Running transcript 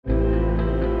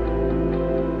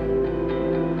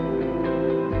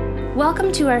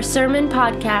Welcome to our sermon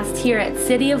podcast here at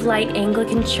City of Light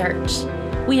Anglican Church.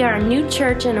 We are a new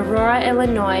church in Aurora,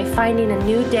 Illinois, finding a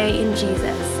new day in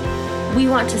Jesus. We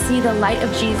want to see the light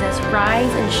of Jesus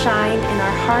rise and shine in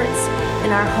our hearts,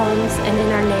 in our homes, and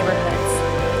in our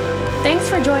neighborhoods. Thanks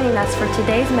for joining us for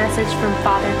today's message from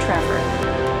Father Trevor.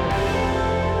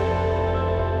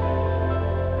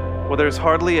 Well, there's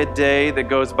hardly a day that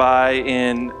goes by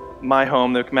in my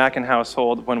home, the Mackin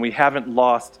household, when we haven't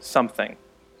lost something.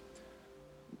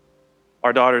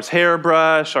 Our daughter's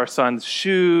hairbrush, our son's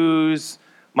shoes,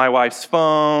 my wife's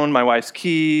phone, my wife's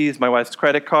keys, my wife's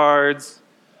credit cards,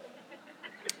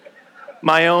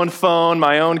 my own phone,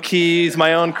 my own keys,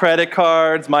 my own credit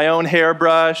cards, my own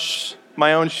hairbrush,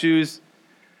 my own shoes.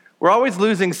 We're always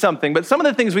losing something, but some of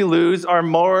the things we lose are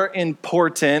more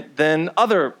important than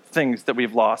other things that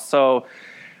we've lost. So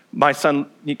my son,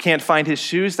 you can't find his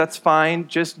shoes, that's fine,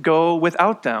 just go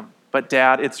without them. But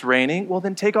Dad, it's raining, well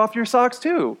then take off your socks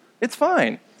too. It's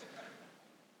fine.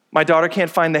 My daughter can't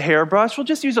find the hairbrush. We'll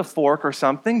just use a fork or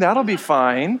something. That'll be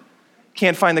fine.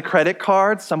 Can't find the credit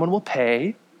card. Someone will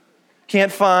pay.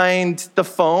 Can't find the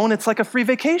phone. It's like a free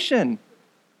vacation.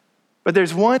 But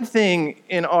there's one thing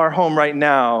in our home right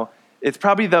now. It's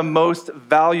probably the most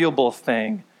valuable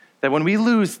thing. That when we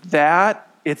lose that,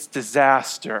 it's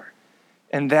disaster.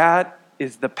 And that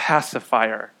is the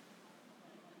pacifier.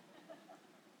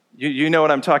 You know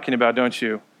what I'm talking about, don't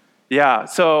you? Yeah,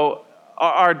 so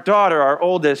our daughter, our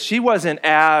oldest, she wasn't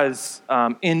as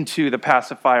into the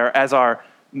pacifier as our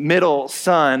middle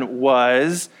son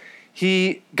was.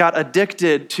 He got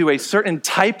addicted to a certain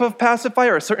type of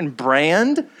pacifier, a certain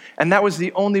brand, and that was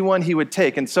the only one he would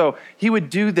take. And so he would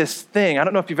do this thing. I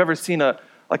don't know if you've ever seen a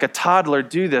toddler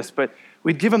do this, but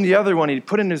we'd give him the other one, he'd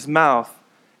put it in his mouth,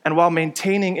 and while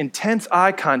maintaining intense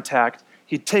eye contact,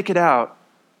 he'd take it out,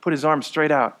 put his arm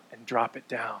straight out, and drop it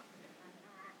down.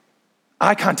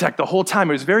 Eye contact the whole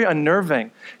time. It was very unnerving.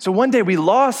 So one day we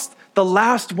lost the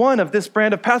last one of this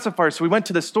brand of pacifier. So we went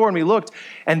to the store and we looked,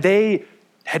 and they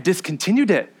had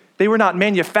discontinued it. They were not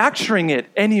manufacturing it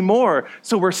anymore.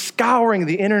 So we're scouring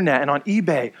the internet, and on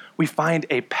eBay, we find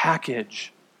a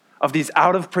package of these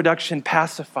out-of-production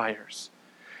pacifiers.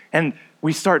 And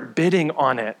we start bidding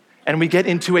on it. And we get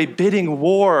into a bidding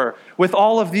war with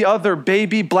all of the other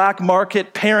baby black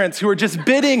market parents who are just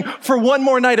bidding for one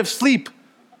more night of sleep.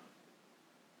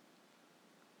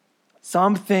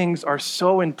 Some things are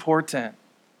so important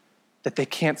that they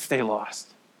can't stay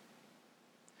lost.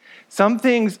 Some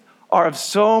things are of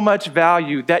so much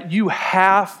value that you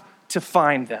have to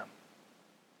find them.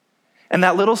 And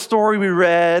that little story we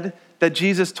read that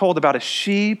Jesus told about a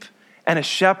sheep and a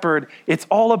shepherd, it's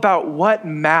all about what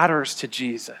matters to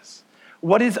Jesus.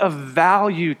 What is of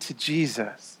value to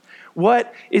Jesus?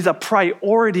 What is a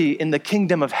priority in the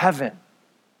kingdom of heaven?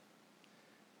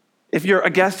 If you're a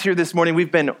guest here this morning,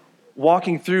 we've been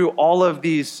walking through all of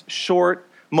these short,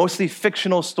 mostly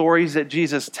fictional stories that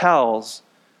Jesus tells.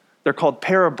 They're called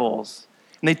parables.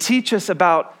 And they teach us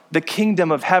about the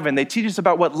kingdom of heaven. They teach us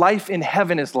about what life in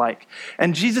heaven is like.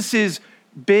 And Jesus'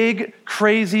 big,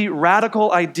 crazy,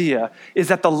 radical idea is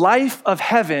that the life of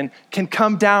heaven can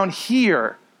come down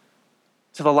here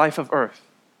to the life of earth.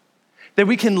 That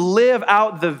we can live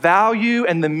out the value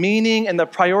and the meaning and the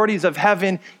priorities of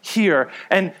heaven here.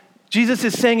 And Jesus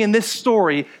is saying in this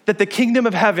story that the kingdom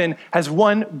of heaven has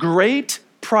one great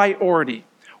priority,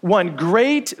 one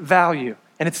great value,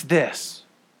 and it's this.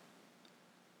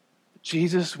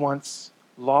 Jesus wants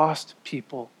lost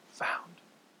people found.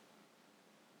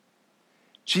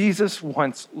 Jesus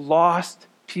wants lost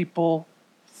people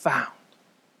found.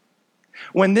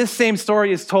 When this same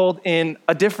story is told in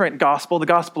a different gospel, the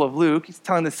Gospel of Luke, he's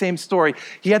telling the same story.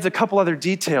 He adds a couple other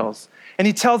details. And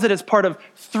he tells it as part of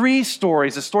three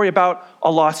stories: a story about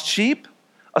a lost sheep,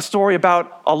 a story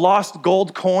about a lost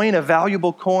gold coin, a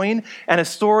valuable coin, and a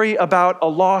story about a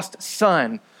lost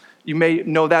son. You may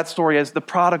know that story as the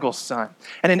prodigal son.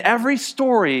 And in every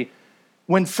story,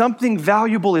 when something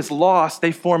valuable is lost,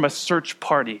 they form a search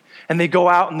party, and they go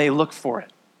out and they look for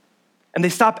it. And they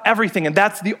stop everything, and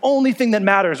that's the only thing that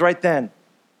matters right then.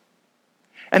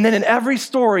 And then in every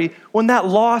story, when that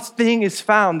lost thing is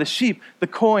found, the sheep, the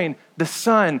coin, the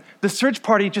son, the search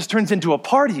party just turns into a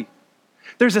party.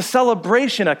 There's a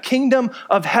celebration, a kingdom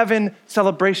of heaven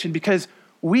celebration, because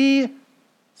we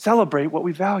celebrate what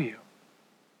we value.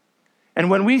 And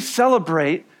when we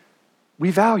celebrate,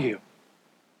 we value.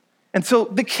 And so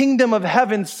the kingdom of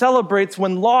heaven celebrates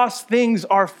when lost things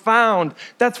are found.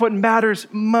 That's what matters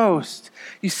most.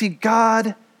 You see,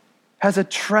 God has a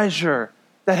treasure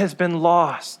that has been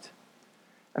lost,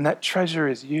 and that treasure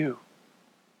is you.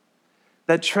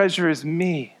 That treasure is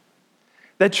me.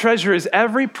 That treasure is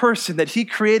every person that he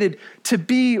created to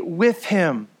be with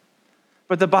him.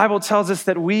 But the Bible tells us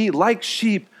that we, like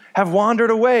sheep, have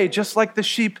wandered away, just like the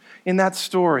sheep in that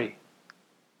story.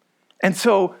 And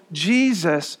so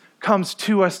Jesus comes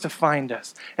to us to find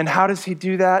us. And how does he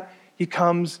do that? He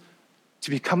comes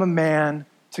to become a man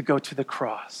to go to the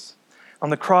cross. On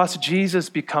the cross, Jesus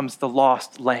becomes the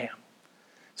lost lamb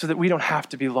so that we don't have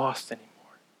to be lost anymore.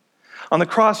 On the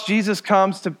cross, Jesus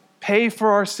comes to pay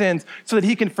for our sins so that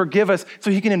he can forgive us, so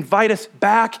he can invite us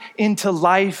back into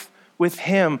life with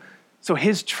him, so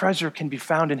his treasure can be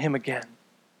found in him again.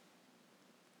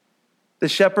 The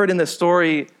shepherd in the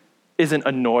story isn't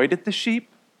annoyed at the sheep.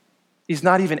 He's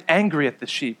not even angry at the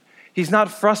sheep. He's not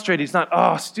frustrated. He's not,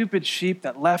 oh, stupid sheep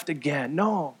that left again.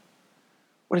 No.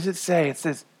 What does it say? It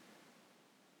says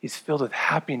he's filled with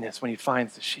happiness when he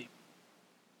finds the sheep.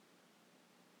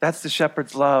 That's the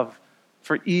shepherd's love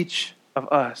for each of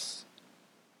us.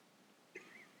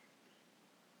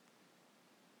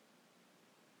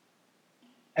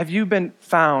 Have you been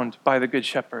found by the Good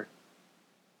Shepherd?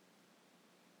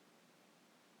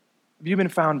 Have you been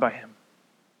found by him?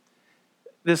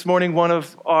 This morning, one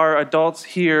of our adults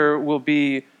here will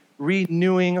be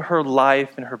renewing her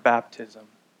life in her baptism.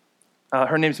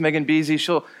 Her name's Megan Beasy.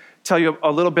 She'll tell you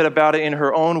a little bit about it in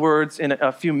her own words in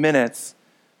a few minutes.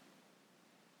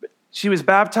 She was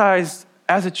baptized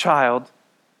as a child,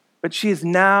 but she is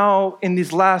now, in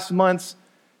these last months,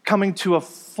 coming to a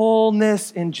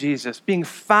fullness in Jesus, being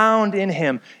found in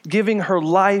him, giving her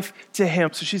life to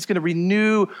him. So she's going to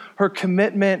renew her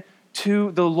commitment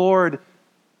to the Lord.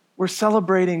 We're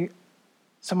celebrating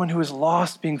someone who is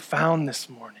lost being found this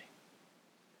morning.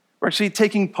 We're actually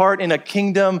taking part in a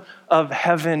Kingdom of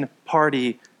Heaven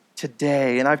party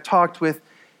today. And I've talked with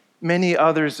many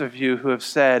others of you who have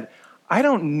said, I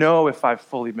don't know if I've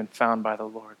fully been found by the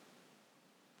Lord.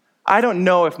 I don't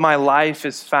know if my life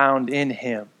is found in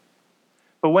him.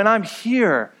 But when I'm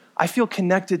here, I feel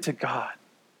connected to God.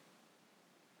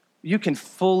 You can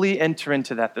fully enter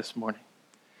into that this morning.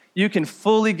 You can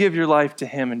fully give your life to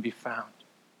him and be found.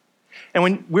 And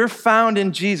when we're found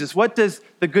in Jesus, what does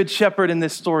the Good Shepherd in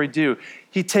this story do?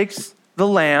 He takes the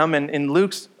lamb, and in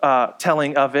Luke's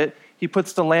telling of it, he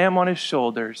puts the lamb on his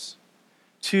shoulders,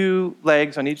 2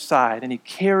 legs on each side, and he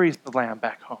carries the lamb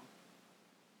back home.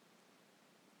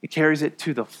 He carries it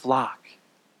to the flock.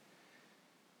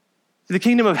 The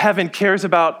kingdom of heaven cares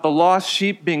about the lost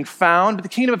sheep being found, but the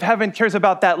kingdom of heaven cares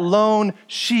about that lone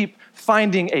sheep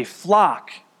finding a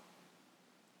flock.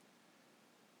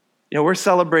 You know, we're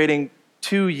celebrating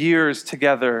 2 years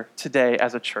together today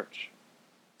as a church.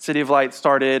 City of Light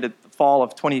started at the fall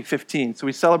of 2015, so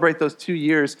we celebrate those 2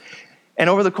 years. And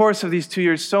over the course of these 2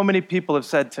 years, so many people have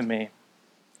said to me,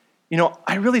 you know,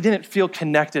 I really didn't feel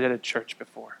connected at a church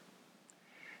before.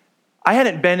 I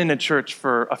hadn't been in a church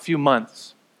for a few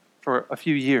months, for a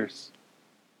few years.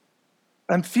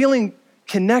 But I'm feeling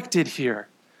connected here.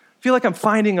 I feel like I'm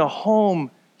finding a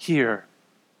home here.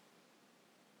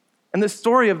 And the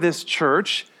story of this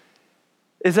church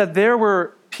is that there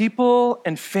were people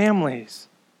and families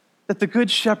that the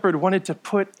Good Shepherd wanted to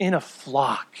put in a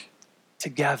flock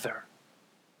together.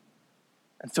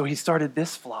 And so he started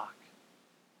this flock.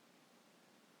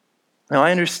 Now,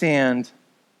 I understand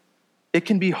it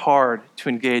can be hard to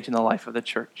engage in the life of the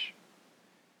church.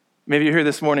 Maybe you're here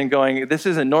this morning going, this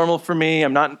isn't normal for me.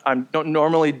 I don't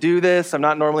normally do this. I'm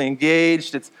not normally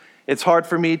engaged. It's hard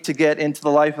for me to get into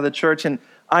the life of the church. And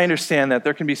I understand that.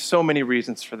 There can be so many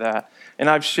reasons for that. And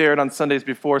I've shared on Sundays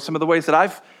before some of the ways that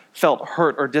I've felt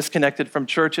hurt or disconnected from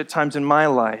church at times in my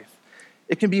life.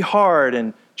 It can be hard,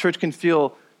 and church can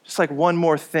feel just like one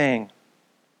more thing.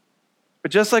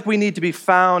 But just like we need to be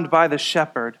found by the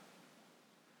shepherd,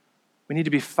 we need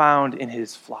to be found in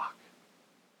his flock.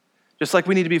 Just like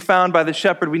we need to be found by the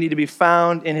shepherd, we need to be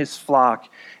found in his flock.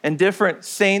 And different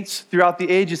saints throughout the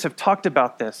ages have talked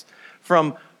about this.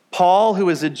 From Paul, who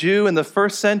was a Jew in the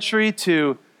 1st century,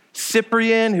 to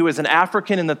Cyprian, who was an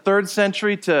African in the 3rd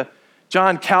century, to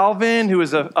John Calvin, who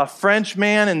was a French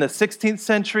man in the 16th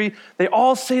century. They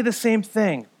all say the same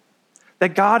thing,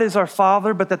 that God is our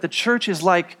Father, but that the church is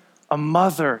like a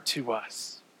mother to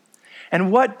us.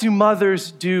 And what do mothers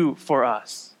do for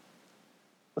us?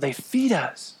 Well, they feed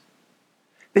us.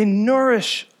 They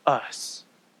nourish us.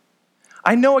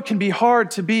 I know it can be hard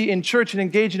to be in church and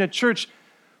engage in a church,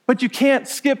 but you can't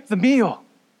skip the meal.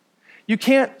 You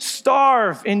can't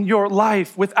starve in your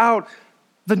life without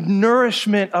the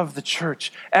nourishment of the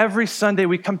church. Every Sunday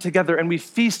we come together and we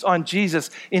feast on Jesus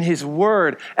in his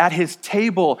word, at his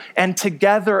table, and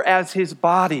together as his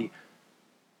body.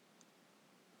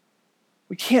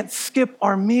 We can't skip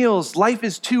our meals. Life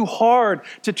is too hard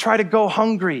to try to go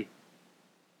hungry.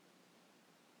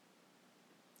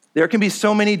 There can be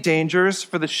so many dangers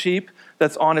for the sheep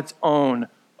that's on its own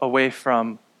away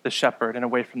from the shepherd and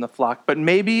away from the flock. But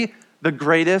maybe the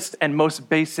greatest and most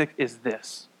basic is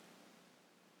this.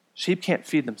 Sheep can't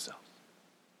feed themselves.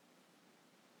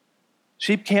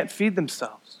 Sheep can't feed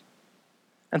themselves.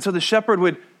 And so the shepherd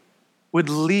would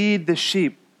lead the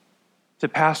sheep to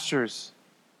pastures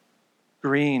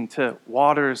green, to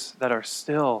waters that are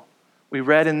still. We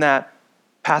read in that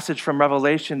passage from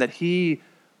Revelation that he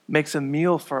makes a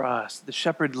meal for us. The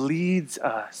shepherd leads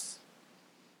us.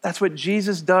 That's what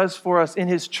Jesus does for us in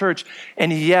his church.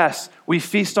 And yes, we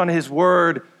feast on his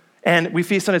word and we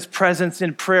feast on his presence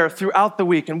in prayer throughout the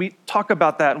week. And we talk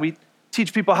about that and we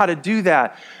teach people how to do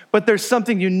that. But there's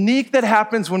something unique that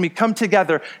happens when we come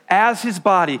together as his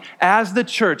body, as the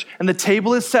church, and the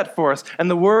table is set for us and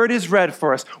the word is read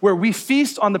for us, where we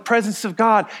feast on the presence of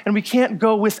God, and we can't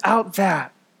go without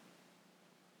that.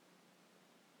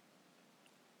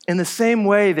 In the same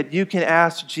way that you can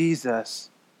ask Jesus,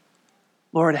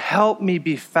 Lord, help me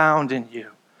be found in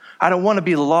you. I don't want to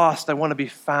be lost, I want to be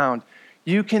found.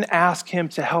 You can ask him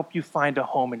to help you find a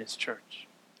home in his church.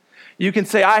 You can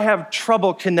say, I have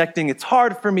trouble connecting. It's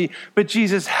hard for me, but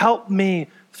Jesus, help me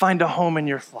find a home in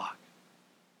your flock.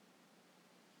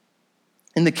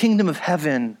 In the kingdom of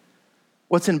heaven,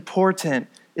 what's important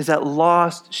is that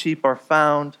lost sheep are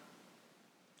found,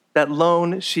 that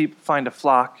lone sheep find a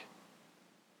flock,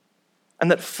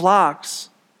 and that flocks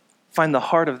find the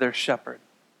heart of their shepherd.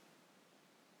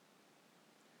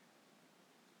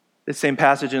 This same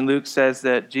passage in Luke says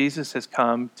that Jesus has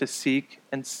come to seek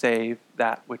and save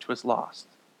that which was lost.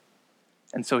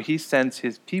 And so he sends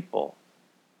his people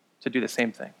to do the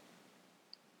same thing.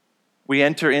 We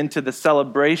enter into the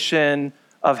celebration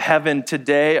of heaven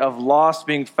today, of lost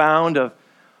being found, of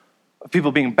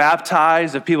people being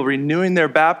baptized, of people renewing their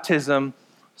baptism,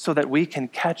 so that we can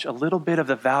catch a little bit of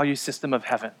the value system of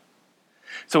heaven.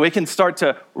 So we can start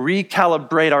to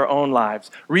recalibrate our own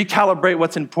lives, recalibrate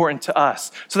what's important to us,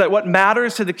 so that what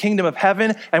matters to the kingdom of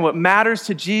heaven and what matters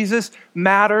to Jesus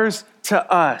matters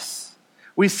to us.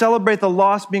 We celebrate the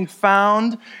lost being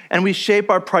found, and we shape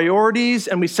our priorities,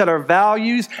 and we set our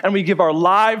values, and we give our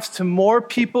lives to more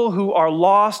people who are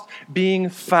lost being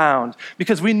found.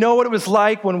 Because we know what it was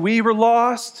like when we were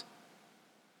lost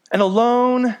and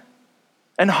alone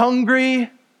and hungry,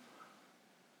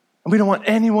 and we don't want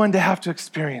anyone to have to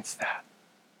experience that.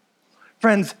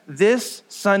 Friends, this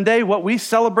Sunday, what we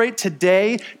celebrate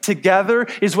today together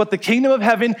is what the kingdom of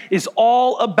heaven is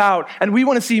all about. And we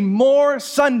want to see more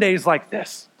Sundays like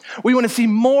this. We want to see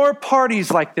more parties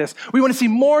like this. We want to see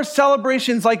more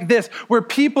celebrations like this, where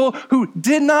people who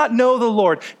did not know the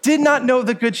Lord, did not know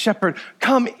the Good Shepherd,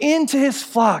 come into his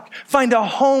flock, find a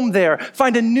home there,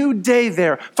 find a new day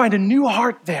there, find a new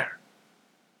heart there.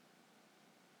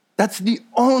 That's the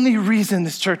only reason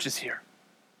this church is here.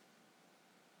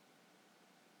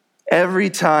 Every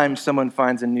time someone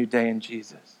finds a new day in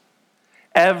Jesus,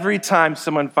 every time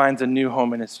someone finds a new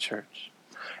home in his church,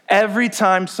 every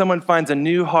time someone finds a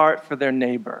new heart for their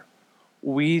neighbor,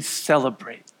 we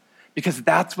celebrate, because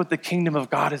that's what the kingdom of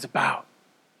God is about.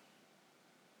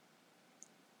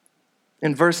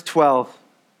 In verse 12,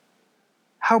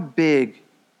 how big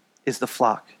is the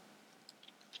flock?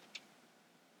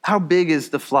 How big is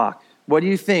the flock? What do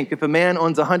you think? If a man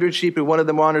owns 100 sheep and one of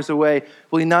them wanders away,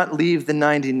 will he not leave the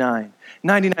 99?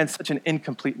 99 is such an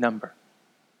incomplete number.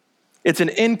 It's an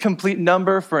incomplete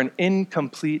number for an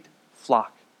incomplete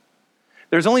flock.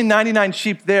 There's only 99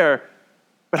 sheep there,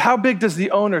 but how big does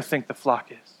the owner think the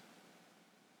flock is?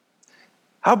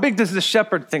 How big does the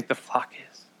shepherd think the flock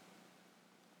is?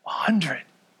 100.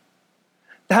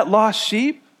 That lost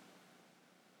sheep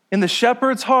in the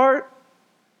shepherd's heart,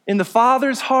 in the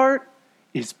Father's heart,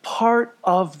 is part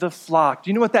of the flock. Do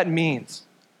you know what that means?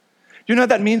 Do you know what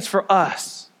that means for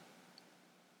us?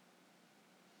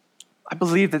 I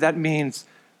believe that means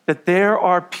that there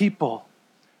are people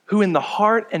who in the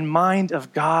heart and mind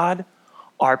of God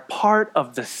are part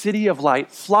of the City of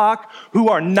Light flock, who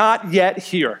are not yet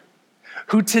here,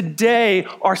 who today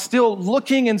are still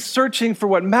looking and searching for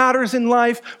what matters in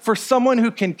life, for someone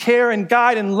who can care and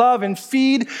guide and love and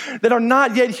feed, that are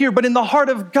not yet here. But in the heart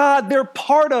of God, they're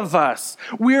part of us.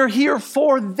 We're here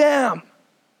for them.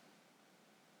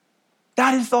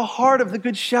 That is the heart of the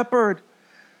Good Shepherd.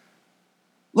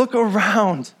 Look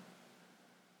around.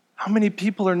 How many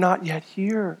people are not yet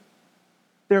here?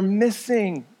 They're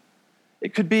missing.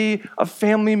 It could be a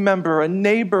family member, a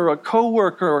neighbor, a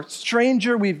coworker, a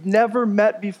stranger we've never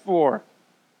met before.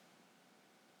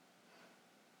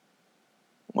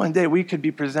 One day we could be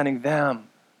presenting them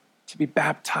to be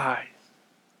baptized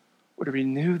or to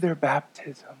renew their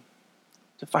baptism,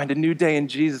 to find a new day in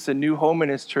Jesus, a new home in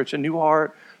his church, a new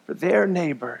heart for their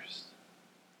neighbors.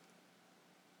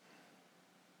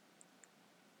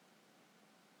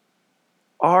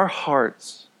 Our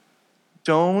hearts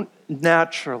don't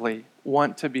naturally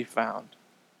want to be found.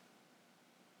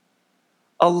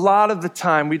 A lot of the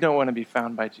time, we don't want to be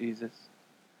found by Jesus.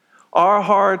 Our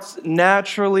hearts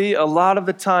naturally, a lot of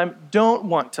the time, don't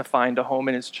want to find a home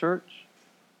in his church.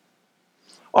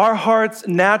 Our hearts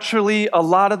naturally, a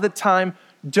lot of the time,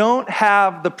 don't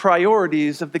have the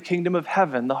priorities of the kingdom of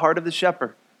heaven, the heart of the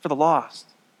shepherd for the lost.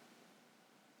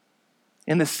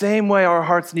 In the same way, our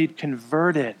hearts need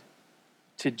converted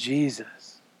to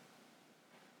Jesus.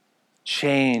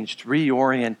 Changed,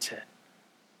 reoriented.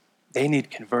 They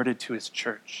need converted to his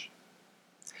church.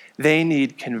 They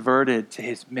need converted to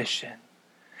his mission.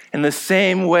 In the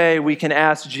same way we can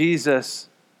ask Jesus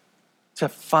to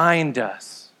find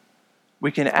us,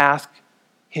 we can ask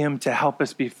him to help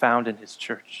us be found in his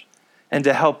church and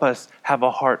to help us have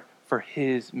a heart for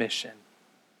his mission.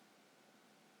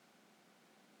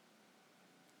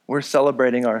 We're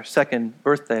celebrating our second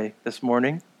birthday this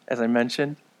morning, as I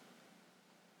mentioned.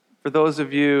 For those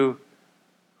of you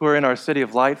who are in our City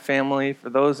of Light family, for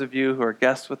those of you who are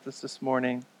guests with us this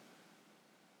morning,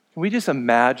 can we just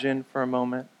imagine for a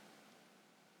moment,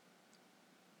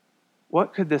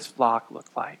 what could this flock look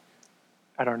like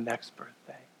at our next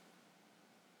birthday?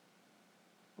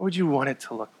 What would you want it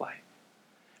to look like?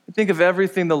 And think of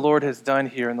everything the Lord has done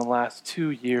here in the last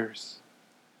 2 years.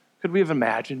 Could we have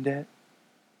imagined it?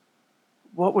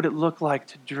 What would it look like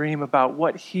to dream about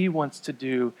what he wants to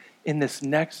do in this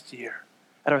next year,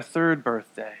 at our third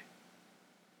birthday,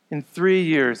 in 3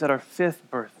 years, at our fifth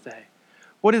birthday?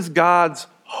 What is God's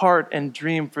heart and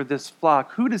dream for this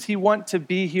flock? Who does he want to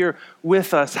be here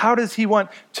with us? How does he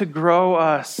want to grow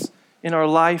us in our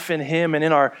life in him and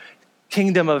in our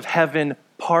kingdom of heaven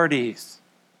parties?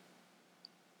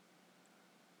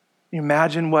 Can you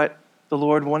imagine what the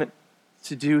Lord wanted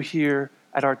to do here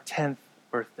at our 10th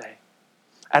birthday,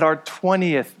 at our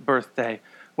 20th birthday,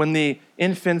 when the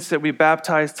infants that we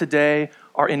baptize today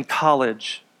are in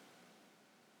college,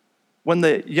 when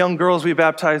the young girls we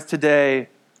baptize today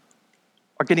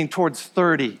are getting towards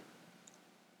 30.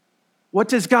 What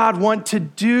does God want to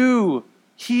do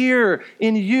here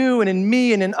in you and in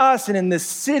me and in us and in this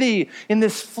city, in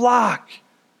this flock?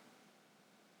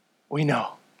 We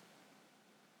know.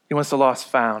 He wants the lost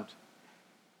found.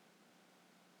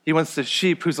 He wants the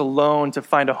sheep who's alone to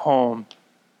find a home.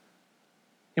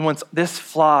 He wants this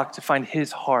flock to find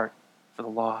his heart for the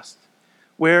lost.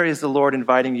 Where is the Lord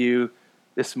inviting you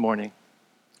this morning?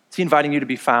 Is he inviting you to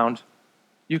be found?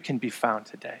 You can be found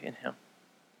today in him.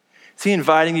 Is he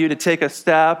inviting you to take a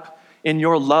step in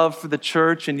your love for the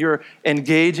church and you're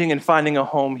engaging and finding a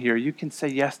home here? You can say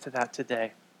yes to that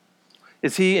today.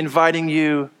 Is he inviting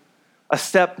you a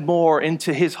step more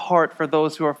into his heart for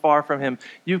those who are far from him?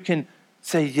 You can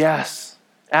say yes.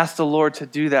 Ask the Lord to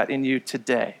do that in you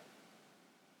today.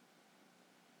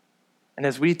 And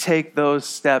as we take those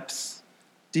steps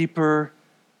deeper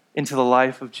into the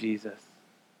life of Jesus,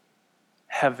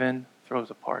 heaven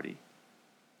throws a party.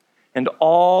 And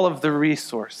all of the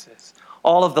resources,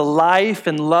 all of the life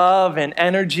and love and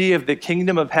energy of the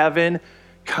kingdom of heaven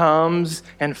comes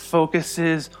and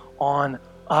focuses on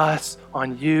us,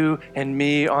 on you and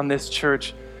me, on this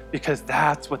church, because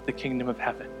that's what the kingdom of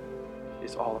heaven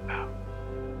is all about.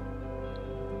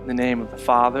 In the name of the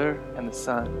Father and the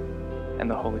Son and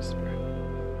the Holy Spirit.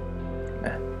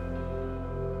 Amen.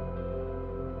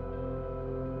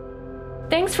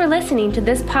 Thanks for listening to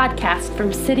this podcast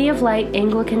from City of Light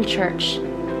Anglican Church.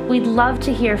 We'd love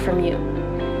to hear from you.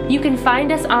 You can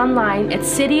find us online at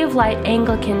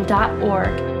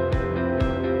cityoflightanglican.org.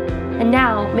 And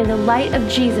now, may the light of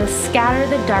Jesus scatter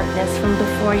the darkness from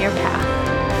before your path.